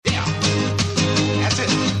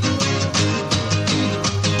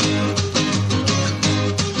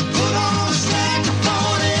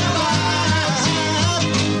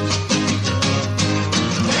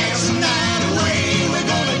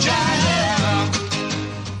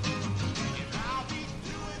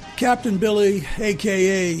Captain Billy,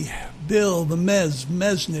 a.k.a. Bill the Mez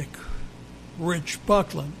Mesnick, Rich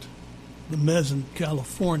Buckland, the Mez in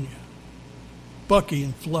California, Bucky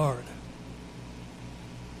in Florida.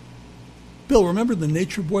 Bill, remember the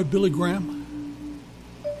nature boy Billy Graham?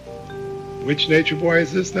 Which nature boy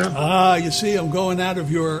is this now? You see, I'm going out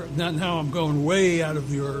of your. Now I'm going way out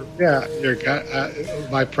of your. Yeah,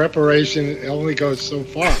 my preparation only goes so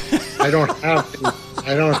far. I don't have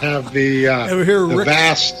the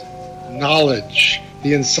vast knowledge,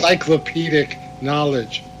 the encyclopedic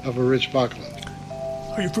knowledge of a Rich Buckland.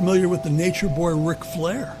 Are you familiar with the nature boy Ric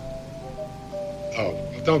Flair? Oh,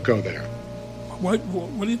 don't go there. What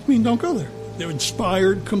do you mean? Don't go there. They're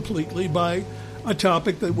inspired completely by a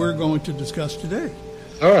topic that we're going to discuss today.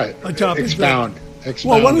 All right. A topic. Expound.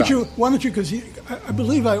 Well, why don't you? Because I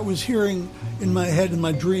believe I was hearing in my head, in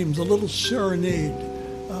my dreams, a little serenade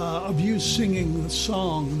of you singing the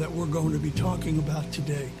song that we're going to be talking about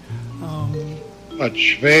today.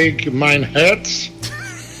 Schweig mein Herz.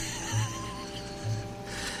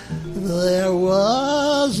 There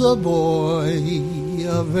was a boy,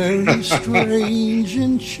 a very strange,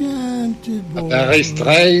 enchanted boy. A very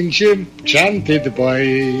strange, enchanted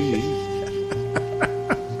boy.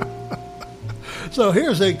 So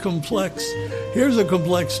here's a complex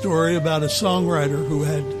story about a songwriter who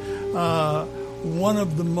had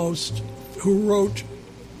who wrote,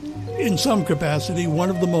 in some capacity, one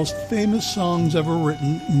of the most famous songs ever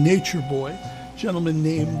written, Nature Boy, a gentleman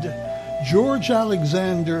named George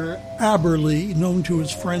Alexander Aberle, known to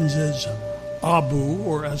his friends as Abu,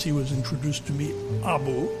 or as he was introduced to me,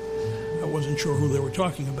 Abu. I wasn't sure who they were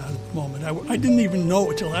talking about at the moment. I didn't even know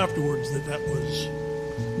until afterwards that was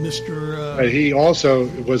Mr. He also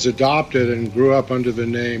was adopted and grew up under the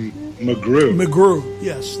name McGrew. McGrew,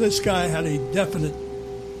 yes. This guy had a definite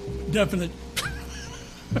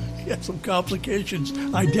he had some complications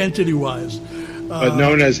identity-wise. But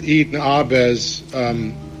known as Eden Abez,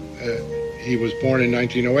 he was born in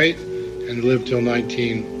 1908 and lived till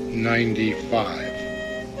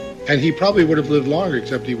 1995. And he probably would have lived longer,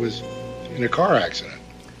 except he was in a car accident.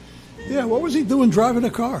 Yeah, what was he doing driving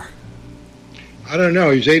a car? I don't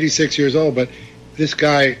know. He was 86 years old, but this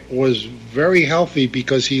guy was very healthy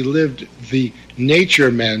because he lived the nature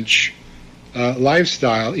mensch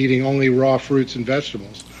lifestyle, eating only raw fruits and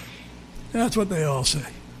vegetables. That's what they all say.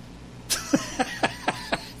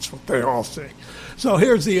 That's what they all say. So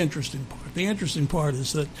here's the interesting part. The interesting part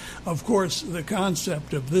is that, of course, the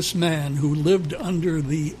concept of this man who lived under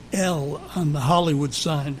the L on the Hollywood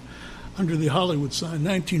sign,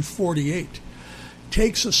 1948,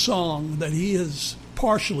 takes a song that he has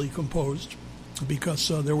partially composed because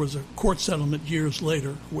there was a court settlement years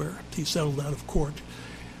later where he settled out of court.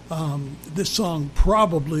 This song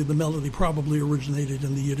the melody probably originated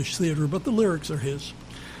in the Yiddish theater, but the lyrics are his.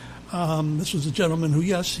 This was a gentleman who,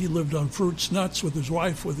 yes, he lived on fruits, nuts with his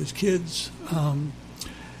wife, with his kids,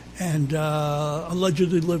 and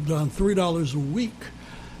allegedly lived on $3 a week.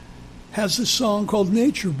 Has this song called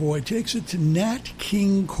Nature Boy, takes it to Nat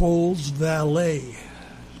King Cole's valet.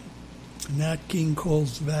 Nat King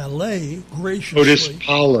Cole's valet graciously... Otis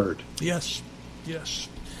Pollard. Yes.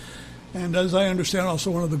 And as I understand,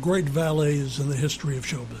 also one of the great valets in the history of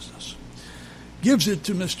show business. Gives it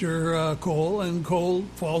to Mr. Cole, and Cole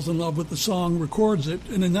falls in love with the song, records it,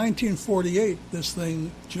 and in 1948, this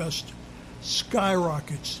thing just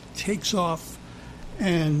skyrockets, takes off,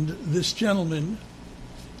 and this gentleman,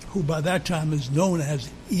 who by that time is known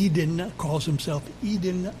as Eden, calls himself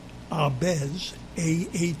Eden Abez,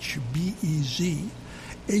 Ahbez,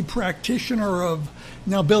 a practitioner of...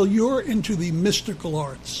 Now, Bill, you're into the mystical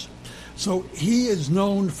arts. So he is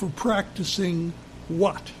known for practicing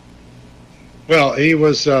what? Well, he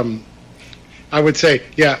was, I would say,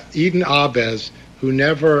 Eden Abez, who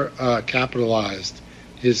never capitalized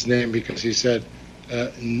his name because he said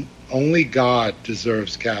only God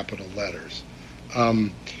deserves capital letters.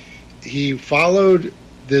 He followed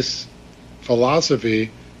this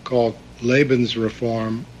philosophy called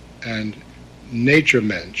Lebensreform and Nature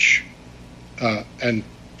Mensch, and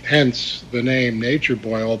hence the name Nature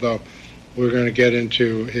Boy, although we're going to get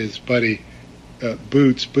into his buddy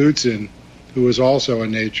Bootsin, who was also a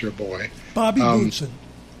nature boy. Bobby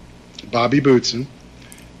Bootsin.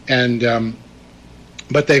 And,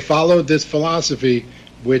 but they followed this philosophy,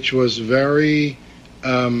 which was very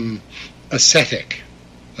ascetic,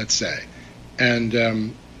 let's say.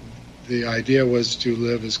 And the idea was to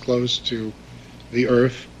live as close to the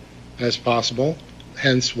earth as possible,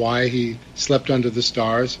 hence why he slept under the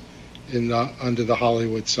stars under the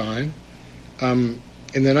Hollywood sign. In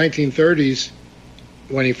the 1930s,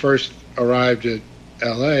 when he first arrived at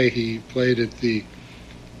L.A., he played at the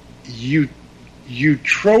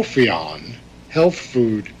Eutrophion health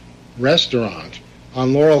food restaurant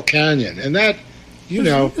on Laurel Canyon, and that,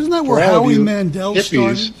 isn't that where Howie Mandel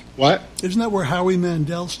started? What? Isn't that where Howie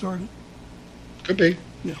Mandel started? Could be.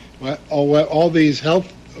 Yeah. All these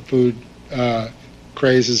health food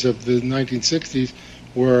crazes of the 1960s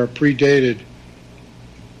were predated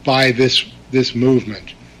by this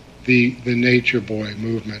movement, the Nature Boy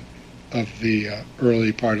movement of the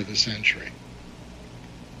early part of the century.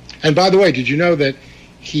 And by the way, did you know that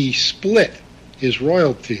he split his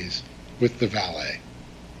royalties with the valet?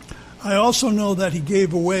 I also know that he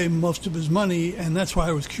gave away most of his money, and that's why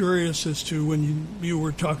I was curious as to when you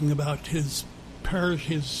were talking about his car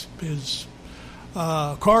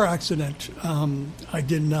accident. I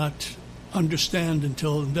did not understand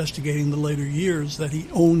until investigating the later years that he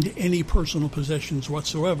owned any personal possessions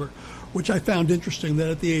whatsoever, which I found interesting that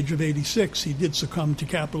at the age of 86 he did succumb to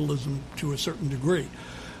capitalism to a certain degree,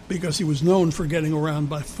 because he was known for getting around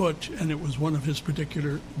by foot, and it was one of his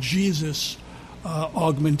particular Jesus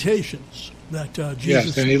augmentations that Jesus.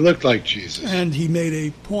 Yes, and he looked like Jesus. And he made a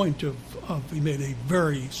point he made a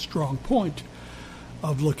very strong point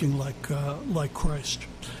of looking like Christ.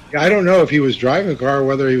 Yeah, I don't know if he was driving a car or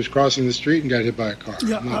whether he was crossing the street and got hit by a car.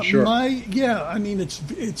 Yeah, I'm not sure. I mean,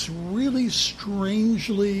 it's really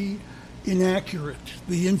strangely inaccurate,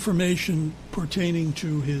 the information pertaining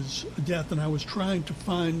to his death, and I was trying to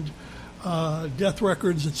find death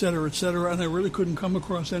records, et cetera, and I really couldn't come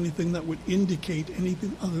across anything that would indicate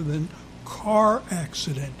anything other than car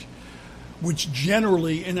accident, which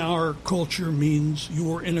generally in our culture means you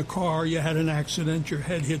were in a car, you had an accident, your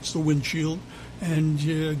head hits the windshield, and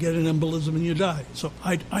you get an embolism and you die. So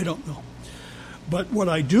I don't know. But what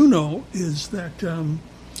I do know is that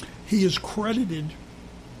he is credited,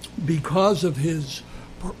 because of his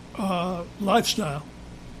lifestyle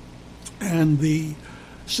and the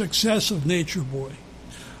success of Nature Boy,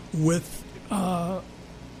 with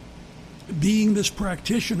being this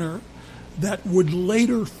practitioner that would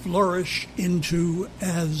later flourish into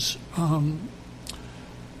as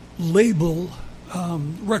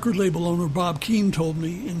record label owner Bob Keane told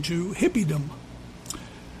me, into hippiedom.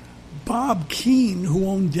 Bob Keane, who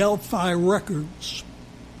owned Delphi Records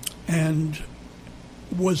and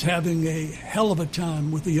was having a hell of a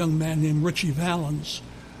time with a young man named Richie Valens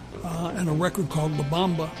and a record called La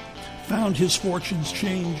Bamba, found his fortunes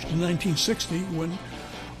changed in 1960 when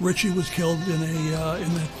Richie was killed in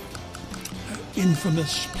that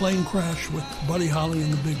infamous plane crash with Buddy Holly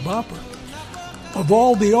and the Big Bopper. Of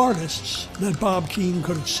all the artists that Bob Keane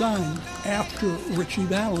could have signed after Richie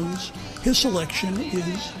Valens, his selection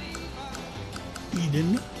is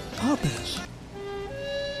Eden Ahbez.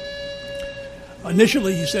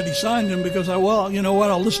 Initially, he said he signed him because you know what,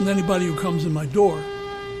 I'll listen to anybody who comes in my door.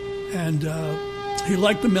 And he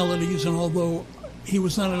liked the melodies, and although he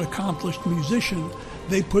was not an accomplished musician,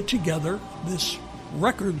 they put together this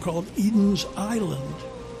record called Eden's Island.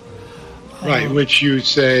 Right, which you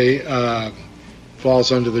say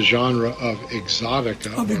falls under the genre of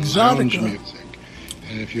exotica, lounge music.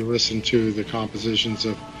 And if you listen to the compositions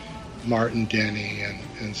of Martin Denny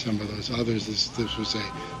and some of those others,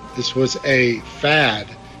 this was a fad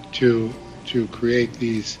to create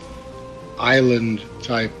these island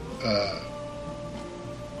type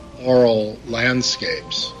oral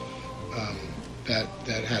landscapes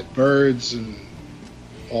that had birds and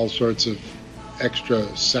all sorts of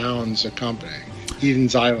extra sounds accompanying.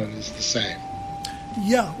 Eden's Island is the same.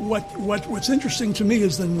 Yeah, what's interesting to me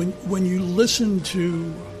is then when you listen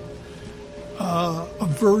to a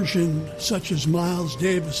version such as Miles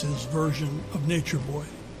Davis's version of Nature Boy,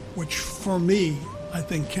 which for me I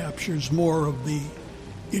think captures more of the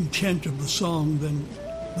intent of the song than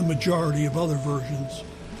the majority of other versions.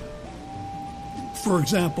 For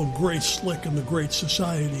example, Grace Slick and the Great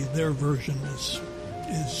Society, their version is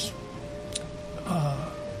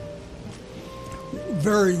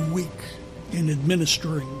very weak in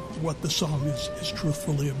administering what the song is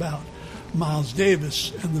truthfully about. Miles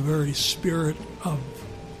Davis and the very spirit of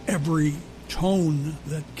every tone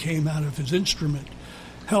that came out of his instrument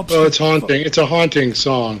helps. Well, it's haunting. It's a haunting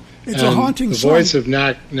song. It's a haunting song. The voice of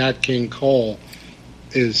Nat King Cole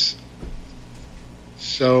is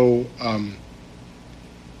so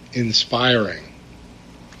inspiring,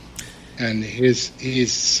 and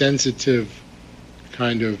his sensitive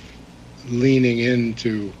kind of leaning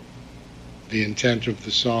into the intent of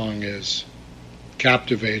the song is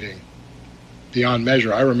captivating beyond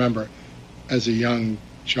measure. I remember as a young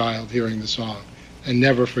child hearing the song and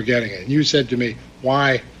never forgetting it. And you said to me,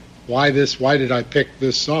 why this? Why did I pick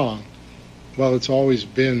this song? Well, it's always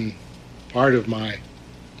been part of my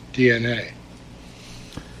DNA.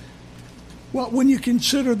 Well, when you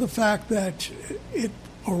consider the fact that it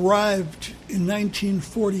arrived in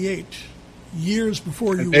 1948, years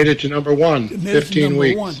before you made it to number one, 15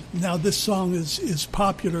 weeks. One. Now, this song is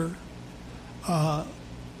popular.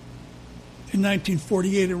 In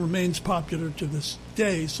 1948, it remains popular to this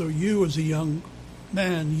day. So you, as a young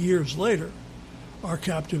man, years later, are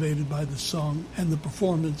captivated by this song and the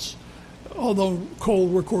performance. Although Cole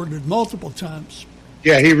recorded it multiple times.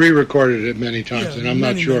 Yeah, he re-recorded it many times, and I'm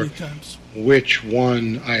not sure times. Which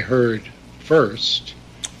one I heard first.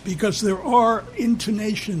 Because there are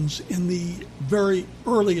intonations in the very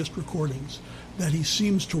earliest recordings that he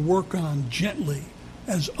seems to work on gently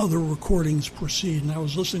as other recordings proceed. And I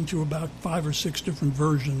was listening to about 5 or 6 different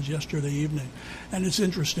versions yesterday evening, and it's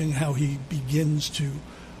interesting how he begins to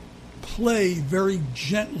play very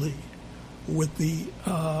gently with the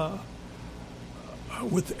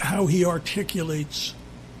with how he articulates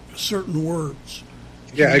certain words.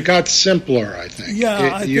 Yeah, it got simpler, I think.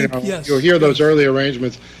 Yeah, I think, yes. You'll hear those early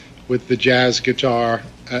arrangements with the jazz guitar.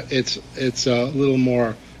 It's a little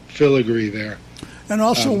more filigree there. And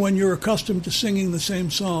also, when you're accustomed to singing the same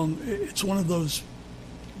song, it's one of those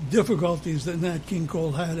difficulties that Nat King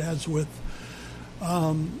Cole had, as with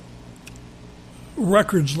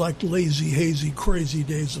records like Lazy, Hazy, Crazy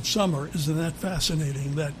Days of Summer. Isn't that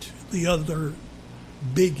fascinating that the other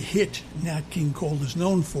big hit Nat King Cole is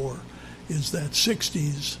known for is that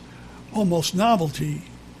 60s almost novelty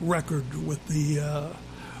record with the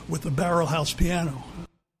barrel house piano.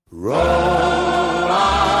 Roll out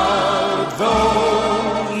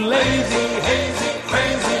those lazy, hazy,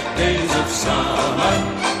 crazy days of summer,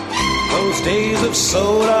 those days of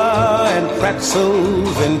soda and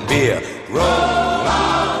pretzels and beer. Roll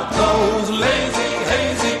out those lazy,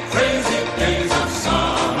 hazy, crazy days of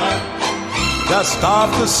summer. Dust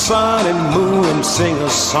off the sun and moon and sing a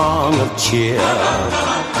song of cheer.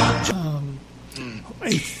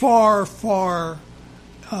 A far, far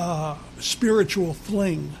spiritual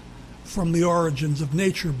fling from the origins of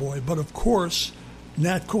Nature Boy. But of course,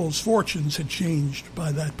 Nat Cole's fortunes had changed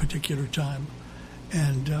by that particular time.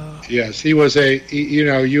 And yes, he was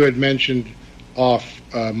you had mentioned off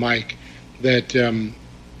Mike that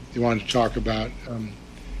you wanted to talk about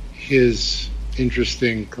his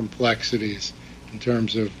interesting complexities in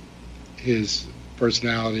terms of his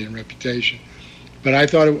personality and reputation. But I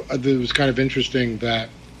thought it was kind of interesting that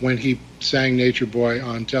when he sang Nature Boy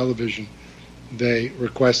on television, they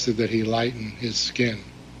requested that he lighten his skin.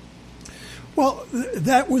 Well,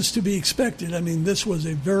 that was to be expected. I mean, this was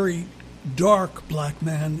a very dark black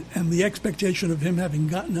man, and the expectation of him having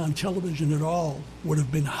gotten on television at all would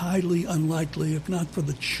have been highly unlikely, if not for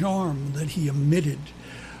the charm that he emitted.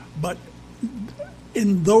 But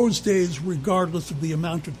in those days, regardless of the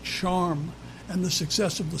amount of charm and the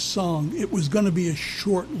success of the song, it was going to be a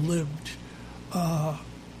short-lived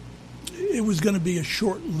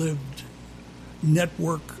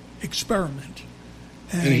network experiment.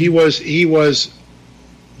 And he was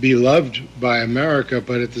beloved by America,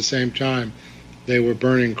 but at the same time, they were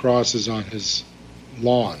burning crosses on his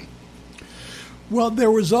lawn. Well, there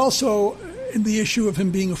was also the issue of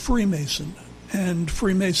him being a Freemason, and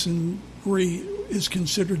Freemasonry is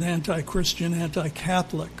considered anti-Christian,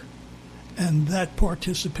 anti-Catholic, and that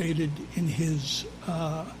participated in his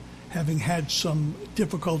having had some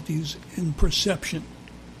difficulties in perception.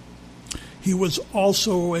 He was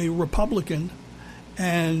also a Republican,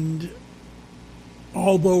 and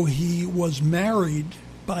although he was married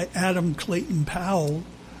by Adam Clayton Powell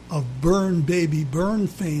of Burn Baby Burn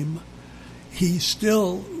fame, he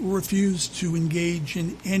still refused to engage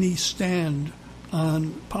in any stand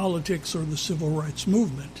on politics or the civil rights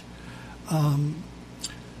movement.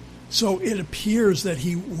 So it appears that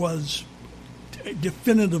he was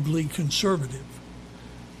definitively conservative.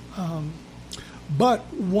 But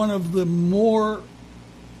one of the more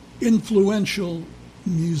influential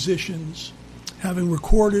musicians, having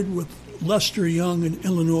recorded with Lester Young and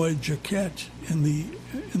Illinois Jacquet in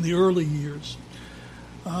the early years,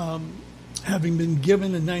 having been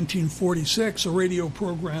given in 1946 a radio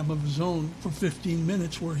program of his own for 15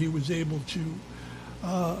 minutes where he was able to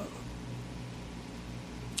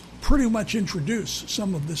pretty much introduce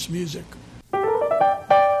some of this music.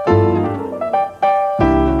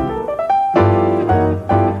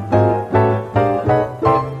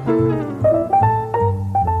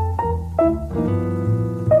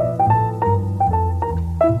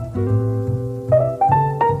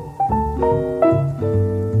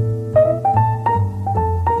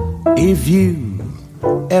 If you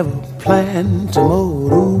ever plan to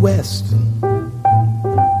motor west,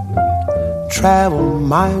 travel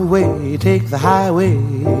my way, take the highway,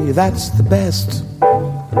 that's the best.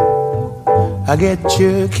 I get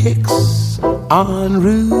your kicks on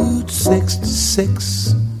Route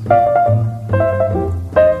 66.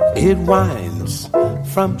 It winds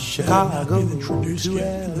from Chicago It introduced to you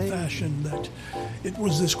in the LA. fashion that it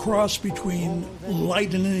was this cross between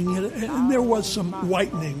lightening it, and there was some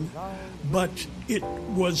whitening, but it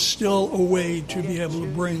was still a way to be able to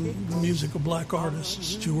bring the music of black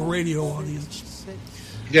artists to a radio audience.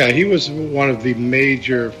 Yeah, he was one of the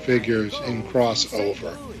major figures in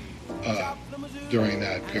crossover during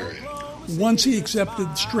that period. Once he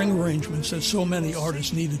accepted string arrangements that so many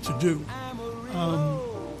artists needed to do.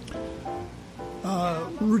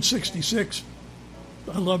 Route 66,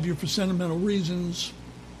 I Love You for Sentimental Reasons,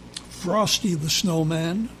 Frosty the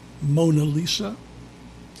Snowman, Mona Lisa.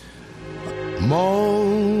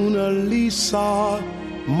 Mona Lisa,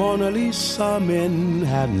 Mona Lisa, men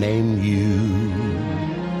have named you.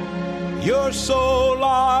 You're so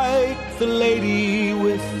like the lady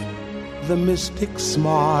with the mystic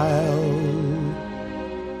smile.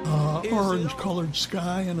 Orange Colored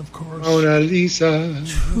Sky, and of course, Mona Lisa,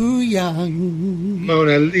 Too Young.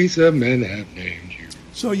 Mona Lisa, men have named you.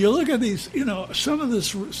 So you look at these, some of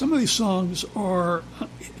these songs are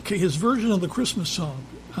his version of the Christmas song.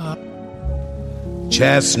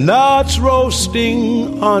 Chestnuts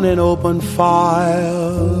roasting on an open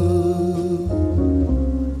fire.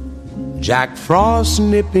 Jack Frost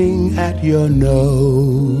nipping at your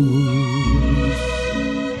nose.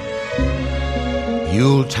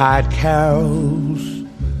 Yuletide carols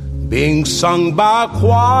being sung by a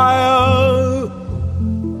choir,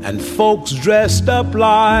 and folks dressed up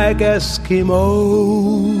like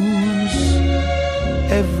Eskimos.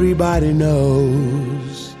 Everybody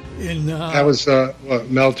knows. That was what,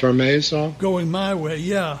 Mel Torme's song? Going My Way,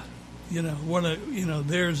 yeah.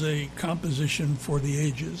 There's a composition for the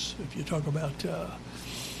ages. If you talk about,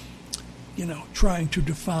 trying to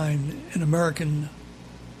define an American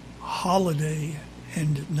holiday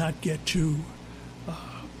and not get too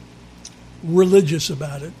religious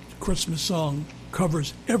about it, Christmas song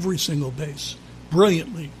covers every single base.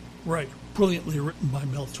 Brilliantly written by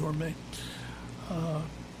Mel Torme.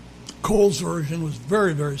 Cole's version was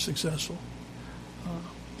very, very successful.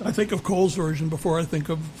 I think of Cole's version before I think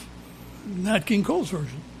of Nat King Cole's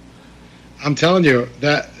version. I'm telling you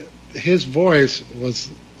that his voice was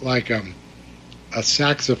like a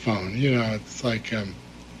saxophone. It's like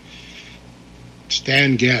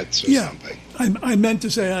Stan Getz or something. I meant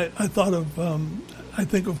to say I thought of I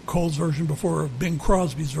think of Cole's version before of Bing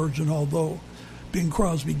Crosby's version, although Bing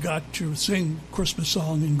Crosby got to sing Christmas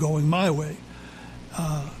song in Going My Way.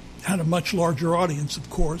 Had a much larger audience, of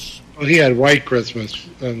course. Well, he had White Christmas,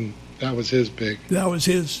 and that was his big. That was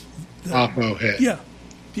his opera hit. Yeah.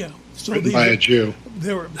 So written by a Jew.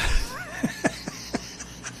 They were.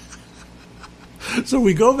 So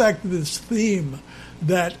we go back to this theme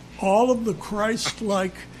that all of the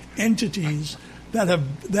Christ-like entities that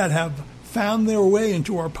have found their way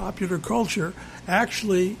into our popular culture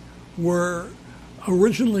actually were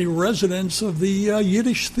originally residents of the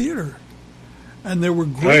Yiddish theater. And there were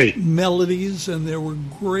great melodies, and there were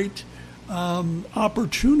great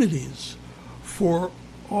opportunities for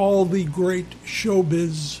all the great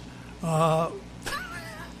showbiz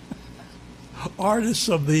artists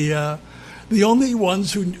of the only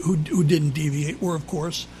ones who didn't deviate were, of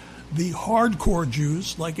course, the hardcore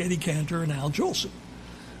Jews like Eddie Cantor and Al Jolson.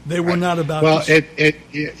 They were not about. Well,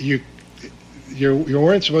 you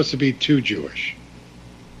weren't supposed to be too Jewish,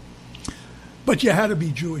 but you had to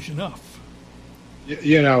be Jewish enough.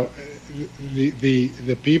 The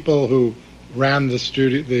people who ran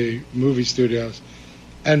the movie studios,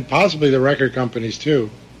 and possibly the record companies too.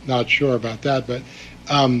 Not sure about that, but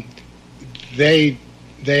they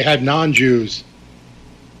had non-Jews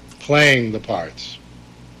playing the parts.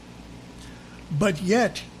 But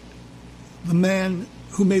yet, the man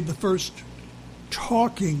who made the first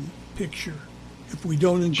talking picture, if we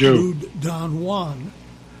don't include Don Juan,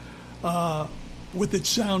 with its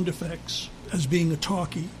sound effects as being a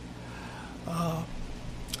talkie,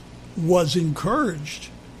 was encouraged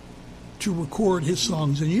to record his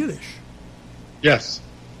songs in Yiddish. Yes.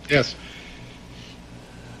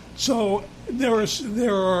 So there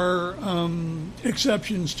are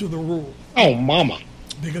exceptions to the rule. Oh, mama.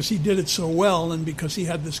 Because he did it so well, and because he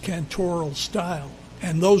had this cantoral style.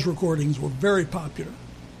 And those recordings were very popular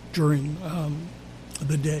during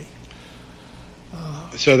the day.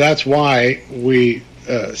 So that's why we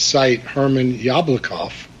cite Herman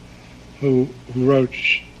Yablokov, who wrote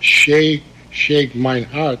Shake Mein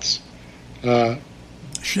Herz.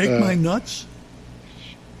 Shake My Nuts?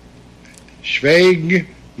 Schweig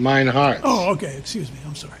Mein Herz. Oh, okay. Excuse me.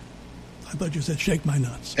 I'm sorry. I thought you said shake my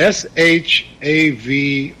nuts. Shavvyg.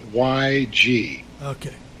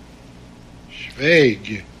 Okay.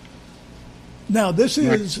 Schweg. Now, this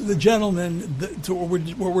is the gentleman,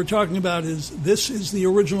 what we're talking about this is the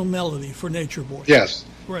original melody for Nature Boy. Yes.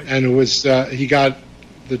 Right. And it was, he got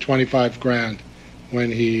the 25 grand when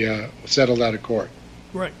he settled out of court.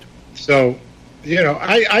 Right. So,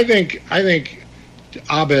 I think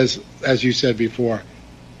Abes, as you said before,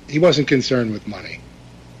 he wasn't concerned with money.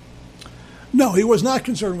 No, he was not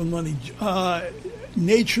concerned with money.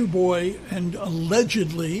 Nature Boy, and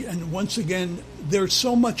allegedly, and once again, there's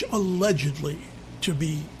so much allegedly to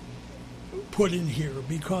be put in here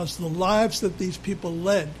because the lives that these people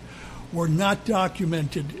led were not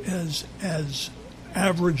documented as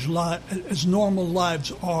average as normal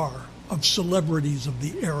lives are of celebrities of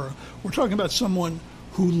the era. We're talking about someone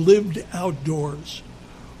who lived outdoors,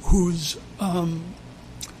 who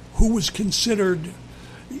was considered.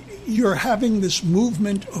 You're having this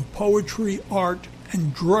movement of poetry, art,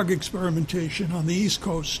 and drug experimentation on the East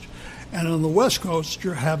Coast, and on the West Coast,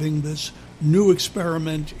 you're having this new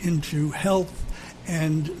experiment into health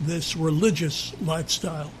and this religious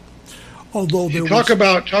lifestyle. Although there talk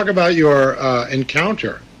about your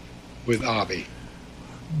encounter with Avi.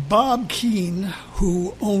 Bob Keane,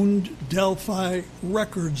 who owned Delphi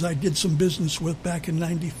Records, I did some business with back in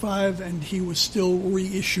 '95, and he was still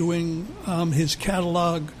reissuing his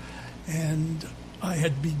catalog, and I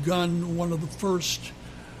had begun one of the first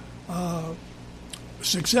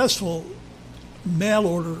successful mail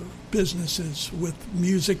order businesses with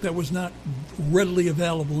music that was not readily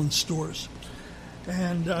available in stores.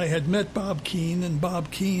 And I had met Bob Keane, and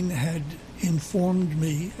Bob Keane had informed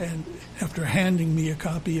me, and after handing me a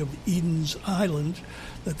copy of Eden's Island,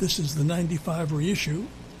 that this is the '95 reissue,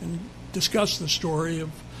 and discussed the story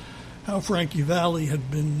of how Frankie Valli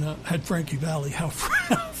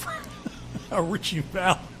how Richie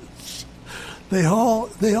Valens. They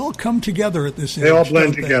all come together at this age. They all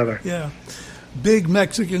blend together. Yeah. Big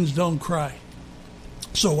Mexicans don't cry.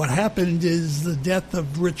 So what happened is the death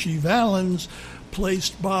of Richie Valens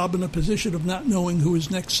placed Bob in a position of not knowing who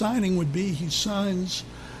his next signing would be. He signs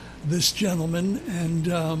this gentleman,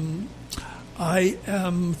 and I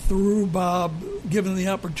am, through Bob, given the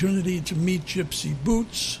opportunity to meet Gypsy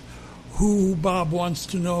Boots, who Bob wants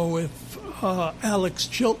to know if Alex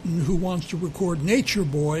Chilton, who wants to record Nature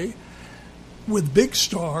Boy with Big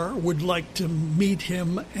Star, would like to meet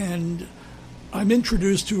him. And I'm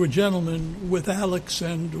introduced to a gentleman with Alex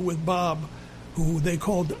and with Bob who they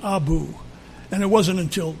called Abu. And it wasn't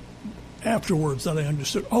until afterwards that I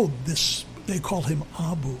understood, they call him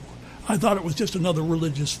Abu. I thought it was just another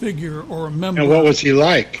religious figure or a member. And what was he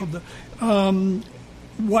like?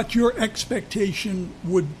 What your expectation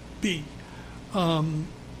would be.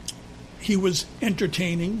 He was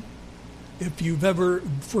entertaining. If you've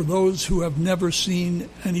for those who have never seen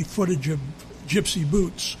any footage of Gypsy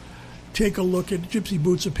Boots, take a look at Gypsy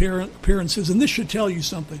Boots' appearances, and this should tell you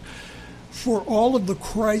something. For all of the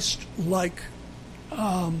Christ-like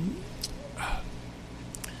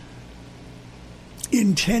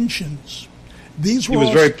intentions, he was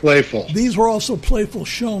very playful. These were also playful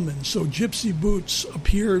showmen. So Gypsy Boots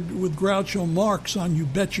appeared with Groucho Marx on You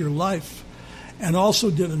Bet Your Life, and also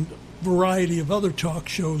did a variety of other talk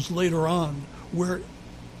shows later on, where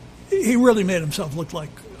he really made himself look like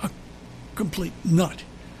a complete nut.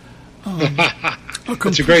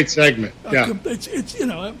 It's a great segment. Yeah, it's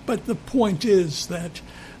but the point is that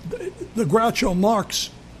the Groucho Marx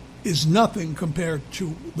is nothing compared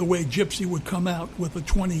to the way Gypsy would come out with a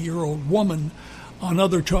 20-year-old woman on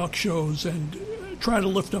other talk shows and try to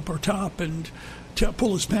lift up her top and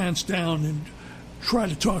pull his pants down and try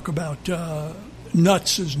to talk about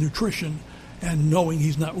nuts as nutrition, and knowing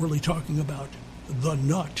he's not really talking about the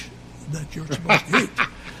nut that you're supposed to eat.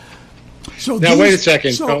 So now, wait a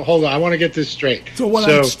second. Hold on. I want to get this straight. So what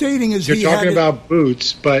I'm stating is you're talking about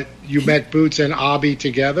Boots, but you met Boots and Avi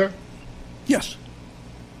together? Yes.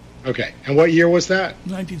 Okay. And what year was that?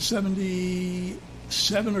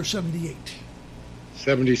 1977 or 78.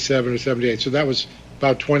 77 or 78. So that was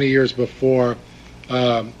about 20 years before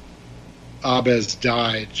Abes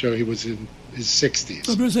died. So he was in his 60s.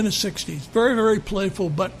 So he was in his 60s. Very, very playful,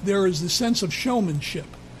 but there is the sense of showmanship.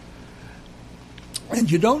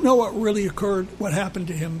 And you don't know what really occurred, what happened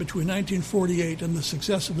to him between 1948 and the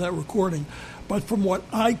success of that recording. But from what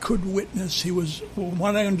I could witness, from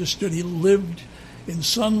what I understood, he lived in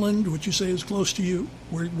Sunland, which you say is close to you,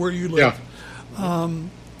 where you live. Yeah.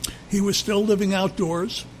 He was still living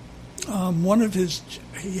outdoors.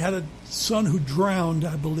 He had a son who drowned,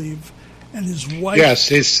 I believe, and his wife. Yes,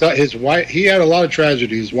 his wife. He had a lot of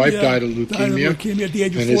tragedy. His wife died of leukemia. At the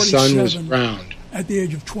age of 47. And his son was drowned. At the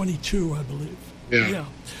age of 22, I believe. Yeah.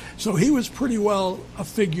 So he was pretty well a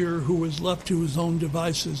figure who was left to his own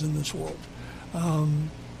devices in this world.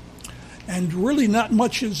 And really not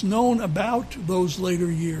much is known about those later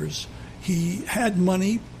years. He had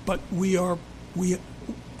money, but we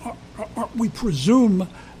presume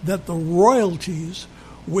that the royalties,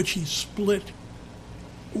 which he split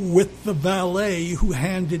with the valet who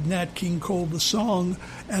handed Nat King Cole the song,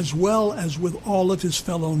 as well as with all of his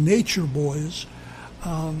fellow Nature Boys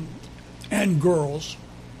and girls,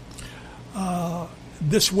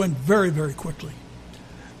 this went very, very quickly.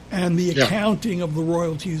 And the accounting of the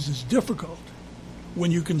royalties is difficult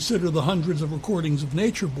when you consider the hundreds of recordings of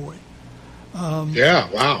Nature Boy.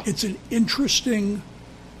 Wow. It's an interesting.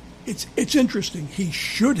 It's interesting. He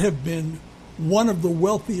should have been one of the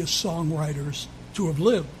wealthiest songwriters to have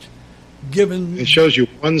lived, given. It shows you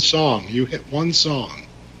one song. You hit one song,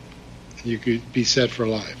 you could be set for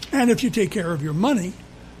life. And if you take care of your money,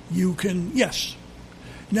 you can. Yes.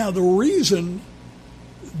 Now the reason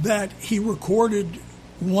that he recorded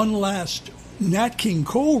one last, Nat King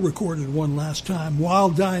Cole recorded one last time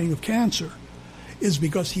while dying of cancer, is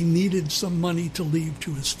because he needed some money to leave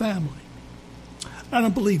to his family. I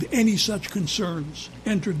don't believe any such concerns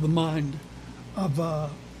entered the mind of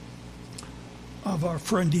our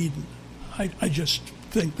friend Eden. I just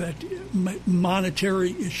think that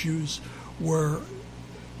monetary issues were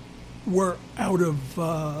out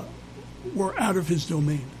of his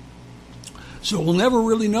domain. So we'll never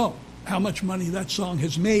really know how much money that song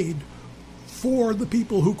has made for the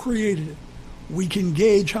people who created it. We can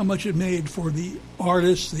gauge how much it made for the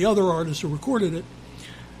artists, the other artists who recorded it,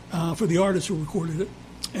 for the artists who recorded it,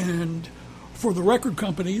 and for the record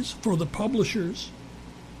companies, for the publishers.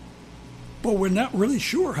 But we're not really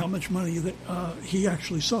sure how much money that he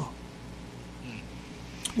actually saw,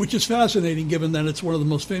 which is fascinating given that it's one of the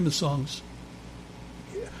most famous songs.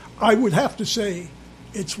 I would have to say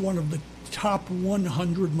it's one of the top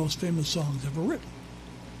 100 most famous songs ever written.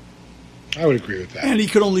 I would agree with that. And he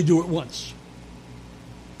could only do it once.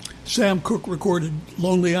 Sam Cooke recorded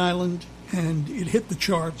Lonely Island, and it hit the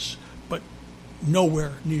charts, but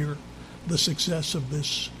nowhere near the success of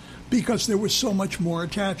this, because there was so much more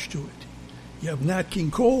attached to it. You have Nat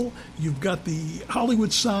King Cole, you've got the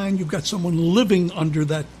Hollywood sign, you've got someone living under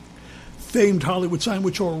that famed Hollywood sign,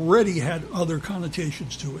 which already had other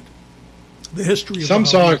connotations to it. The history of some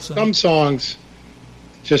songs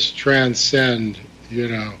just transcend,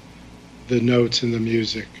 the notes and the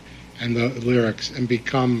music and the lyrics and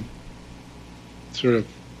become sort of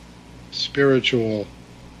spiritual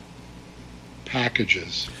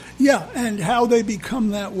packages. Yeah, and how they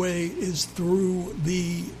become that way is through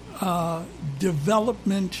the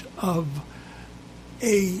development of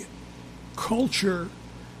a culture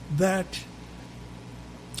that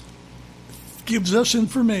gives us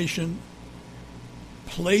information,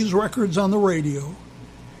 plays records on the radio,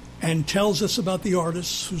 and tells us about the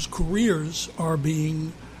artists whose careers are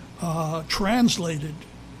being translated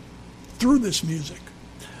through this music.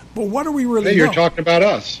 But what do we really know? You're talking about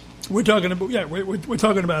us. We're talking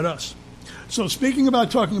about us. So speaking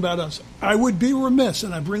about talking about us, I would be remiss,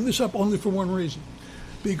 and I bring this up only for one reason,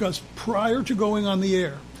 because prior to going on the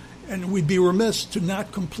air, and we'd be remiss to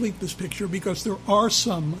not complete this picture, because there are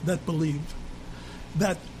some that believe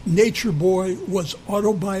that Nature Boy was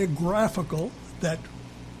autobiographical, that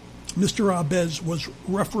Mr. Abes was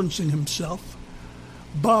referencing himself.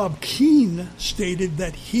 Bob Keane stated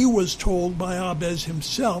that he was told by Abes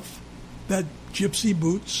himself that Gypsy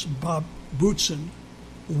Boots, Bob Bootson,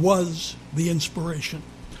 was the inspiration.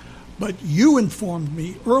 But you informed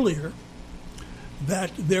me earlier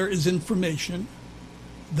that there is information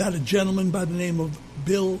that a gentleman by the name of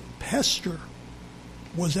Bill Pester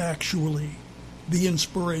was actually the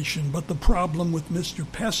inspiration. But the problem with Mr.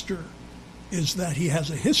 Pester is that he has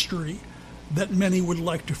a history that many would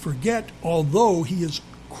like to forget, although he is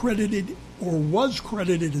credited, or was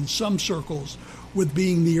credited in some circles, with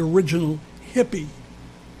being the original hippie.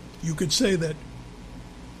 You could say that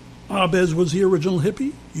Abes was the original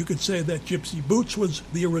hippie. You could say that Gypsy Boots was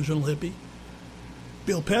the original hippie.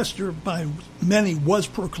 Bill Pester, by many, was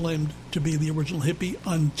proclaimed to be the original hippie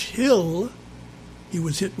until he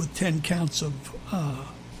was hit with 10 counts of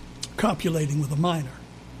copulating with a minor.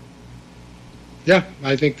 Yeah,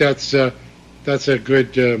 I think that's a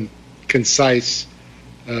good, concise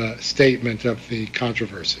statement of the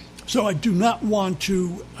controversy. So I do not want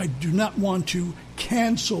to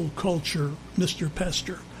cancel culture, Mr.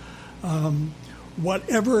 Pester.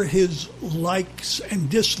 Whatever his likes and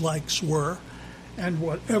dislikes were, and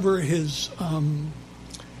whatever his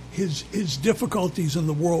difficulties in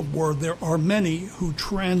the world were, there are many who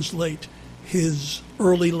translate his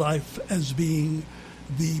early life as being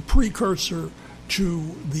the precursor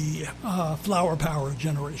to the flower power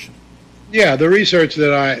generation. Yeah, the research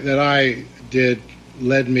that I did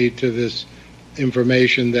led me to this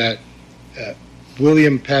information that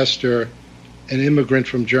William Pester, an immigrant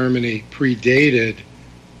from Germany, predated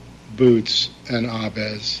Boots and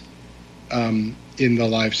Abes in the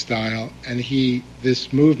lifestyle, and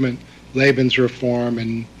this movement, Lebensreform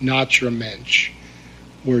and Naturmensch,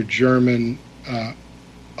 were German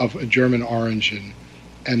of a German origin,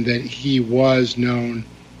 and that he was known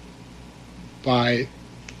by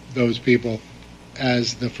those people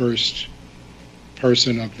as the first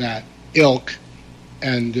person of that ilk,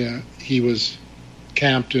 and he was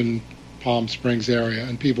camped in Palm Springs area,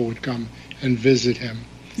 and people would come and visit him.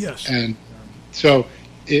 Yes. And so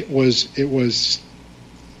it was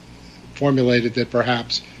formulated that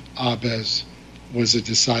perhaps Abes was a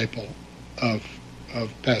disciple of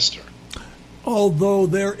Pester. Although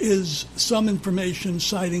there is some information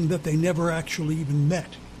citing that they never actually even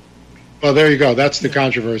met. Well, there you go. That's the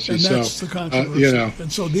controversy. And that's the controversy.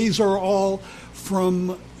 And so these are all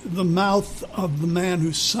from the mouth of the man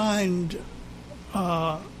who signed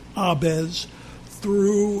Abes.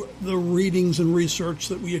 Through the readings and research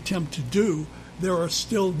that we attempt to do, there are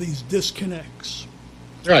still these disconnects.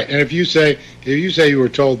 Right, and if you say you were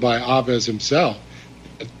told by Abes himself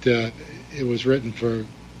that it was written for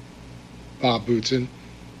Bob Boutsen,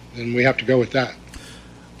 then we have to go with that.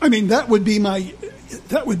 I mean, that would be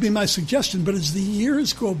my suggestion. But as the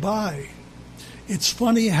years go by, it's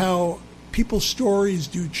funny how people's stories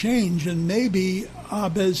do change, and maybe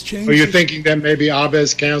Abes changes. Are you thinking that maybe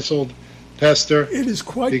Abes canceled Pester? It is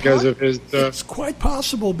quite because of his. It's quite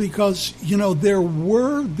possible because there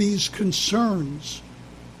were these concerns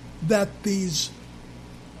that these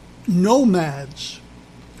nomads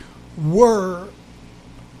were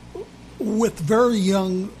with very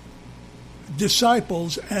young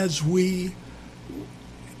disciples, as we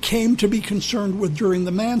came to be concerned with during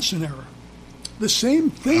the Manson era. The same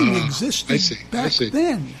thing existed back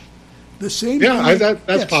then. The same.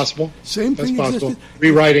 That's possible. Same thing existed.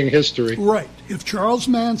 Rewriting history. Right. If Charles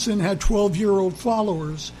Manson had 12-year-old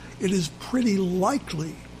followers, it is pretty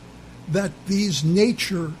likely that these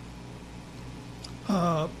the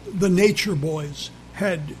nature boys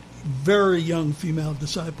had very young female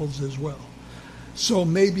disciples as well. So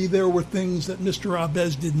maybe there were things that Mr.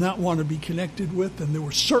 Abes did not want to be connected with, and there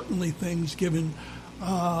were certainly things, given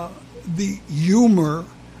the humor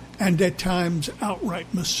and at times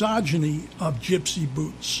outright misogyny of Gypsy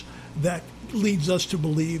Boots, that leads us to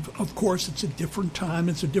believe, of course, it's a different time,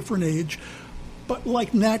 it's a different age, but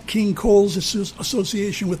like Nat King Cole's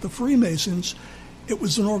association with the Freemasons, it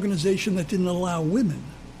was an organization that didn't allow women.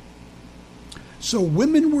 So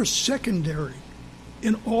women were secondary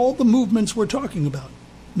in all the movements we're talking about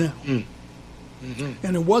now. Mm-hmm.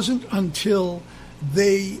 And it wasn't until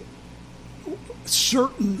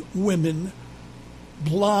certain women,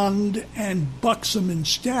 blonde and buxom in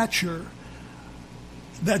stature,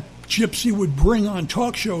 that Gypsy would bring on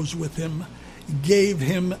talk shows with him, gave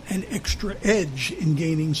him an extra edge in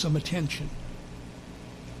gaining some attention.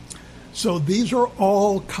 So these are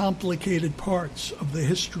all complicated parts of the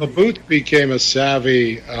history. Well, Boots became a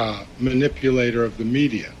savvy manipulator of the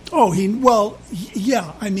media. Oh,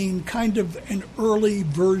 kind of an early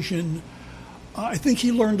version. I think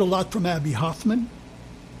he learned a lot from Abby Hoffman.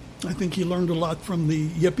 I think he learned a lot from the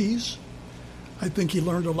Yippies. I think he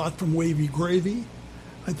learned a lot from Wavy Gravy.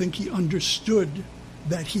 I think he understood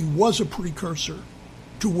that he was a precursor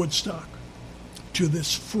to Woodstock, to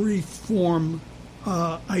this free form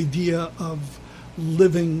idea of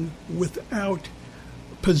living without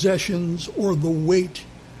possessions or the weight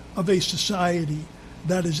of a society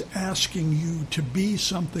that is asking you to be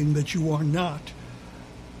something that you are not.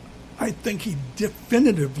 I think he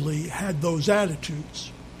definitively had those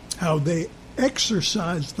attitudes. How they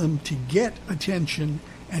exercised them to get attention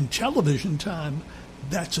and television time,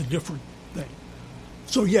 that's a different thing.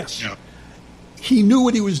 So yes, He knew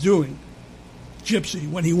what he was doing, Gypsy,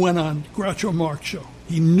 when he went on Groucho Marx show.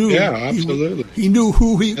 He knew. Yeah, absolutely. He knew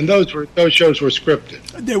who he. And those shows were scripted.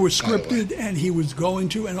 They were scripted, and he was going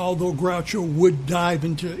to. And although Groucho would dive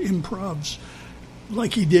into improvs,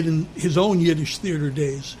 like he did in his own Yiddish theater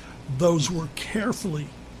days, those were carefully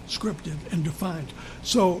scripted and defined.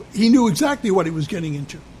 So he knew exactly what he was getting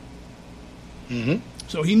into. Mm-hmm.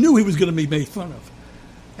 So he knew he was going to be made fun of.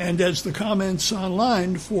 And as the comments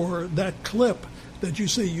online for that clip that you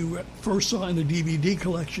say you first saw in the DVD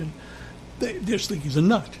collection, they just think he's a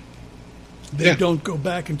nut. They don't go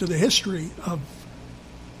back into the history of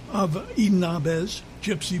Eden Ahbez,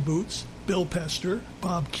 Gypsy Boots, Bill Pester,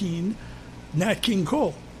 Bob Keane, Nat King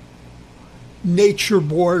Cole, Nature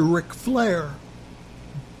Boy Ric Flair,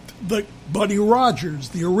 the Buddy Rogers,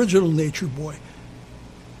 the original Nature Boy.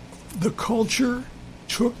 The culture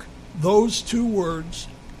took those two words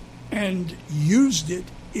and used it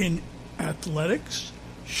in athletics,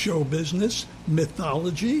 show business,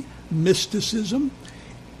 mythology, mysticism.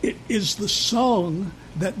 It is the song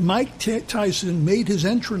that Mike Tyson made his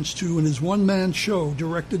entrance to in his one-man show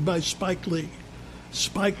directed by Spike Lee.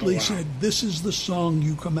 Spike Lee said, "This is the song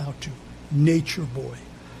you come out to, Nature Boy."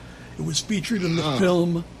 It was featured in the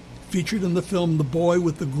film The Boy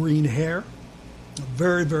with the Green Hair, a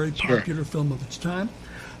very, very popular film of its time.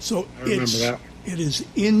 So I remember that. It is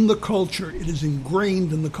in the culture. It is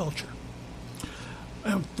ingrained in the culture,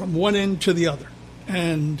 from one end to the other.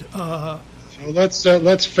 And so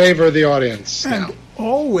let's favor the audience now. And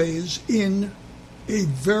always in a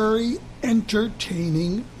very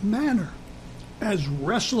entertaining manner. As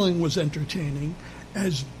wrestling was entertaining,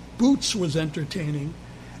 as Boots was entertaining,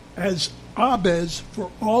 as Ahbez, for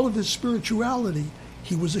all of his spirituality,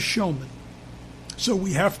 he was a showman. So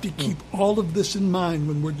we have to keep all of this in mind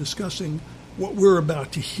when we're discussing what we're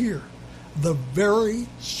about to hear. The very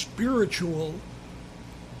spiritual,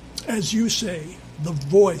 as you say, the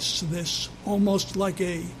voice, this almost like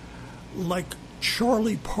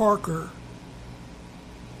Charlie Parker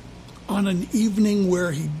on an evening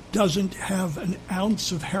where he doesn't have an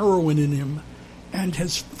ounce of heroin in him and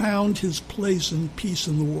has found his place and peace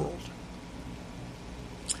in the world.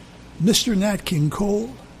 Mr. Nat King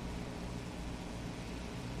Cole,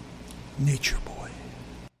 Nature Boy.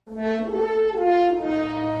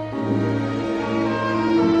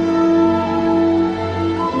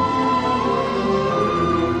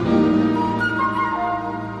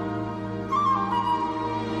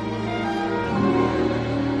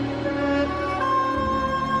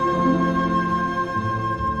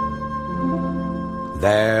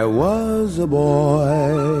 There was a boy,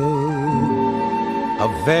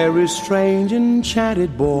 a very strange,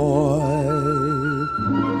 enchanted boy.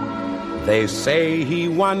 They say he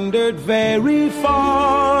wandered very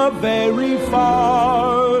far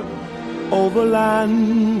over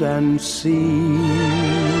land and sea.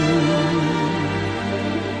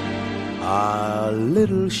 A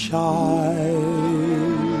little shy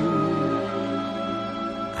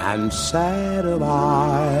and sad of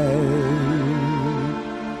eye,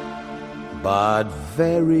 but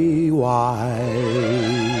very wise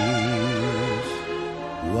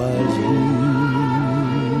was he.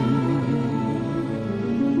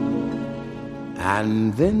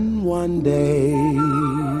 And then one day,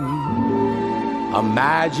 a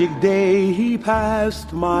magic day, he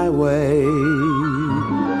passed my way.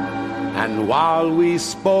 And while we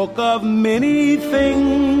spoke of many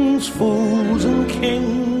things, fools and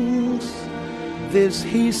kings, this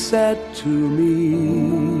he said to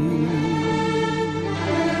me: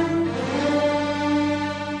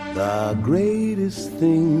 the greatest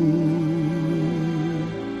thing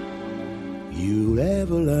you'll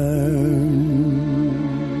ever learn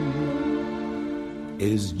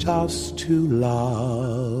is just to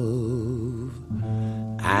love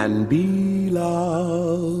and be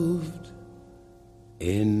loved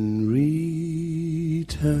in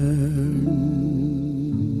return.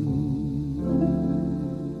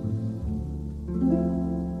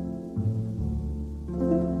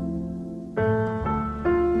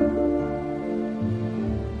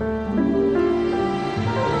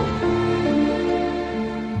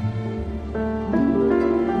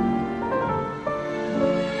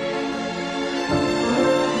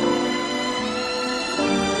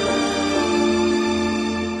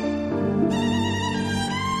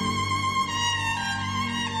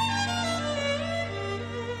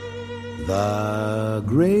 The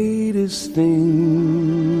greatest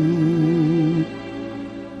thing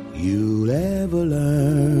you'll ever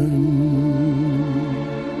learn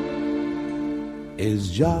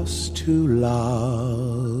is just to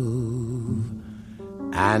love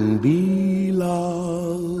and be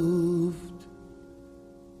loved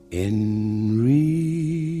in return.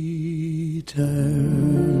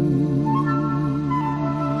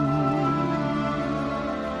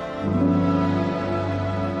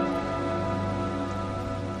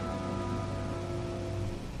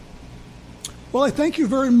 Well, I thank you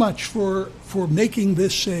very much for making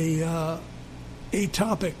this a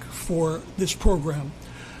topic for this program.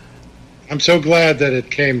 I'm so glad that it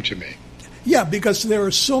came to me. Yeah, because there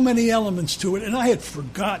are so many elements to it, and I had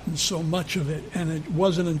forgotten so much of it, and it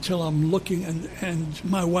wasn't until I'm looking, and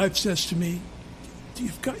my wife says to me,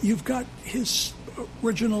 you've got his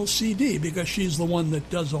original CD, because she's the one that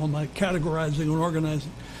does all my categorizing and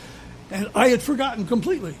organizing. And I had forgotten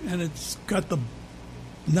completely, and it's got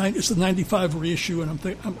it's the 95 reissue, and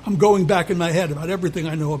I'm going back in my head about everything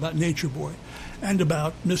I know about Nature Boy, and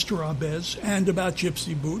about Mr. Abez, and about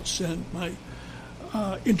Gypsy Boots, and my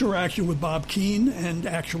interaction with Bob Keane, and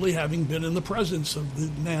actually having been in the presence of the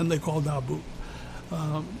man they called Abu.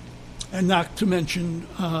 And not to mention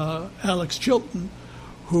Alex Chilton,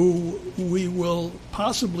 who we will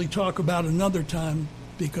possibly talk about another time,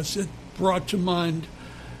 because it brought to mind,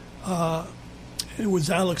 it was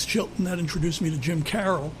Alex Chilton that introduced me to Jim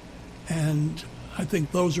Carroll, and I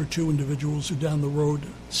think those are two individuals who down the road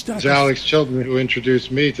stack. It was Alex Chilton who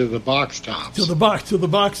introduced me to the Box Tops. To the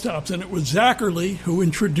Box Tops, and it was Zachary who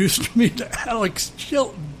introduced me to Alex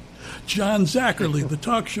Chilton, John Zachary, the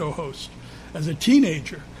talk show host, as a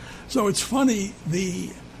teenager. So it's funny,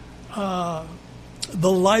 the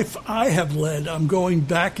life I have led. I'm going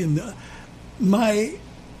back in my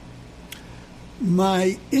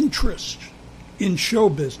interest in show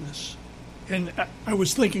business. And I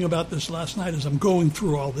was thinking about this last night as I'm going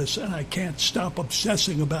through all this, and I can't stop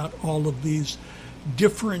obsessing about all of these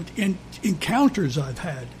different encounters I've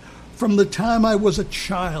had. From the time I was a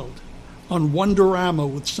child on Wonderama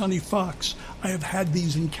with Sonny Fox, I have had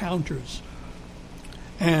these encounters.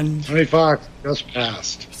 And Sonny Fox just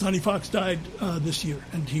passed. Sonny Fox died this year,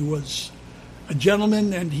 and he was a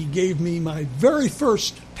gentleman, and he gave me my very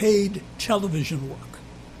first paid television work.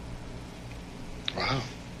 Wow.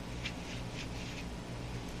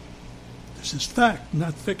 This is fact,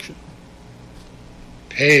 not fiction.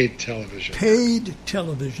 Paid television. Paid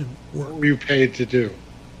television work. What were you paid to do?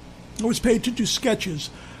 I was paid to do sketches.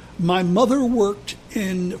 My mother worked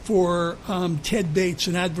for Ted Bates,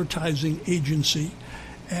 an advertising agency,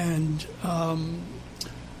 and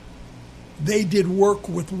they did work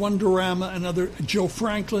with Wonderama and other Joe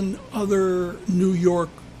Franklin, other New York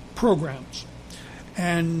programs,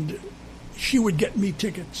 and she would get me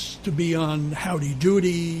tickets to be on Howdy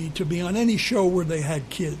Doody, to be on any show where they had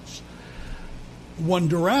kids.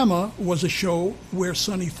 Wonderama was a show where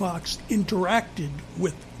Sonny Fox interacted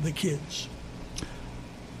with the kids.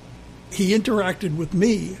 He interacted with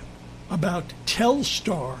me about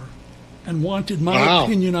Telstar and wanted my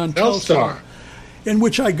opinion on Telstar, in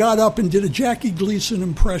which I got up and did a Jackie Gleason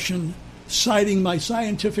impression, citing my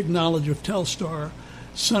scientific knowledge of Telstar.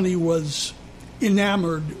 Sonny was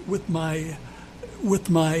enamored with my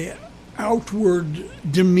outward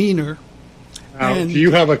demeanor. Now, do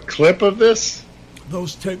you have a clip of this?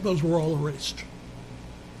 Those were all erased.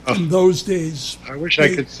 In those days, I wish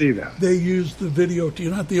I could see that. They used the video.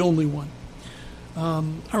 You're not the only one. I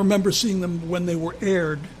remember seeing them when they were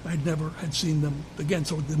aired. I'd never had seen them again,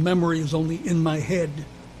 so the memory is only in my head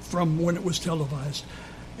from when it was televised.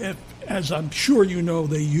 As I'm sure you know,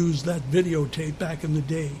 they used that videotape back in the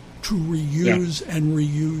day to reuse and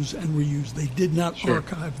reuse and reuse. They did not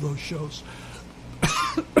archive those shows.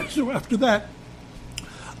 So after that,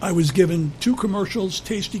 I was given 2 commercials,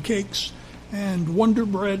 Tasty Cakes and Wonder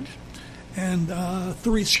Bread, and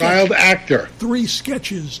 3 sketches. Child actor. 3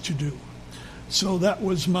 sketches to do. So that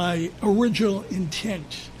was my original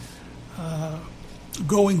intent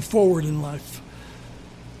going forward in life.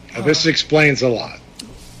 Now, this explains a lot.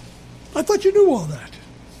 I thought you knew all that.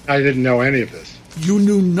 I didn't know any of this. You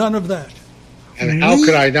knew none of that. And how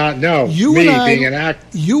could I not know, being an actor?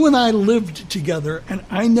 You and I lived together, and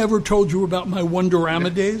I never told you about my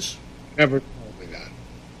Wonderama days? Never told me that.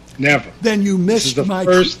 Never. Then you missed this is the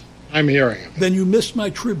first I'm hearing of it. Then you missed my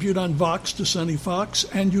tribute on Vox to Sonny Fox,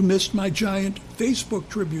 and you missed my giant Facebook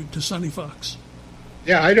tribute to Sonny Fox.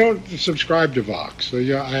 Yeah, I don't subscribe to Vox, so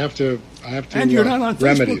yeah, I have to. And you're not on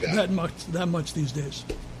Facebook that much these days.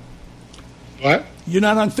 What? You're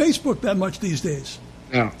not on Facebook that much these days.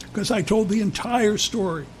 No. Because I told the entire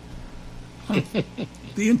story.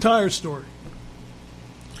 The entire story.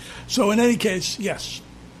 So in any case, yes,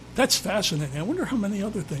 that's fascinating. I wonder how many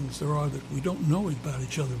other things there are that we don't know about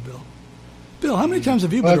each other, Bill. Bill, how many times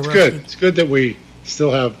have you been arrested? That's good. It's good that we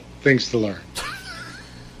still have things to learn.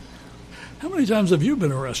 How many times have you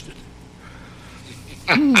been arrested?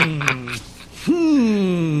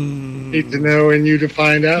 Need to know and you to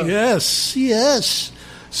find out. Yes.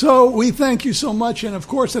 So we thank you so much. And, of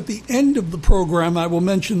course, at the end of the program, I will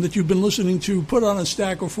mention that you've been listening to Put on a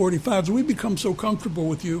Stack of 45s. We've become so comfortable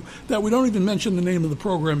with you that we don't even mention the name of the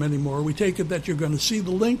program anymore. We take it that you're going to see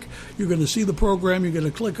the link, you're going to see the program, you're going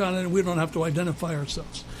to click on it, and we don't have to identify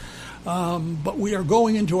ourselves. But we are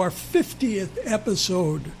going into our 50th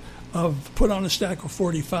episode of Put on a Stack of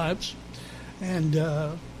 45s, and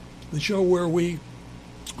the show where we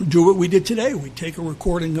do what we did today. We take a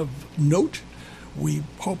recording of note. We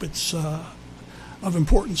hope it's of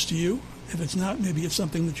importance to you. If it's not, maybe it's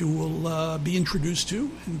something that you will be introduced to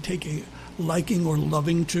and take a liking or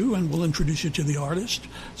loving to, and we'll introduce you to the artist.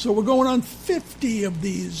 So we're going on 50 of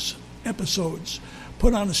these episodes,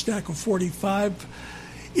 put on a stack of 45,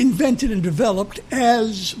 invented and developed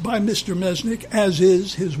as by Mr. Mesnick, as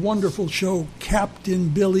is his wonderful show, Captain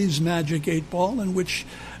Billy's Magic 8-Ball, in which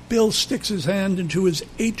Bill sticks his hand into his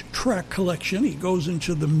 8-track collection. He goes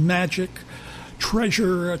into the magic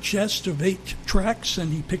treasure chest of 8 tracks,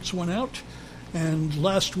 and he picks one out. And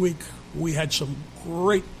last week we had some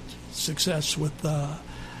great success with a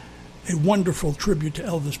wonderful tribute to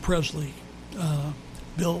Elvis Presley.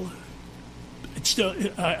 Bill, it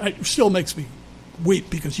still makes me weep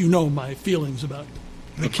because you know my feelings about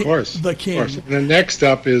the king. Of course. And then next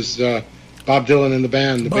up is Bob Dylan and the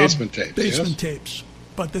band, the Basement Tapes. Basement Tapes.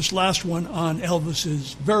 But this last one on Elvis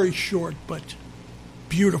is very short but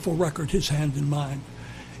beautiful record, His Hand in Mine,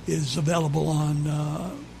 is available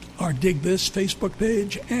on our Dig This Facebook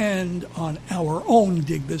page and on our own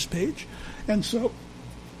Dig This page, and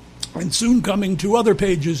soon coming to other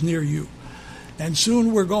pages near you. And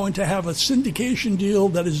soon we're going to have a syndication deal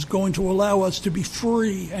that is going to allow us to be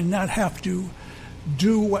free and not have to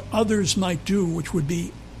do what others might do, which would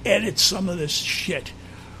be edit some of this shit.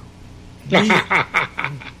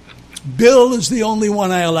 Bill is the only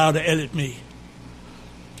one I allow to edit me.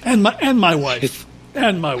 And my wife.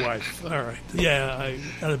 And my wife. All right. Yeah, I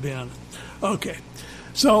got to be honest. Okay.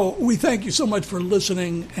 So we thank you so much for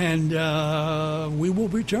listening, and we will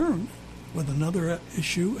return with another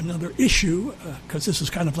issue, because this is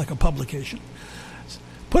kind of like a publication.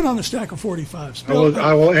 Put on a stack of 45s.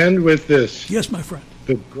 I will end with this. Yes, my friend.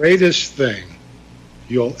 The greatest thing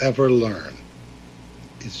you'll ever learn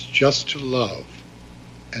is just to love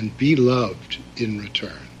and be loved in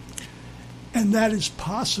return. And that is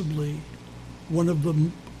possibly one of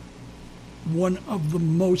the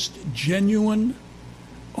most genuine,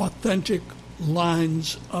 authentic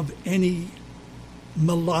lines of any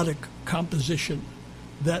melodic composition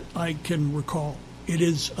that I can recall. It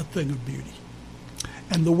is a thing of beauty.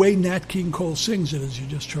 And the way Nat King Cole sings it, as you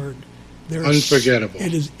just heard, unforgettable.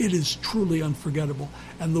 It is truly unforgettable.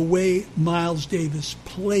 And the way Miles Davis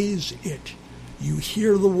plays it, you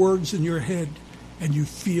hear the words in your head, and you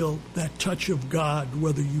feel that touch of God,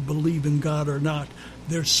 whether you believe in God or not.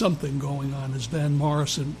 There's something going on, as Van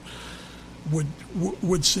Morrison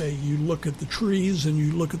would say. You look at the trees and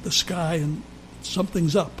you look at the sky and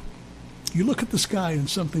something's up. You look at the sky and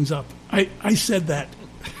something's up. I said that.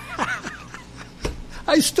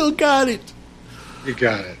 I still got it. You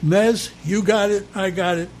got it. Mez, you got it. I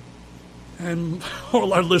got it. And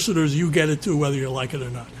all our listeners, you get it too, whether you like it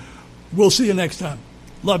or not. We'll see you next time.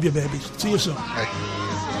 Love you, babies. See you soon. Bye.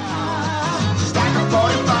 Stack of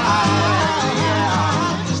 45.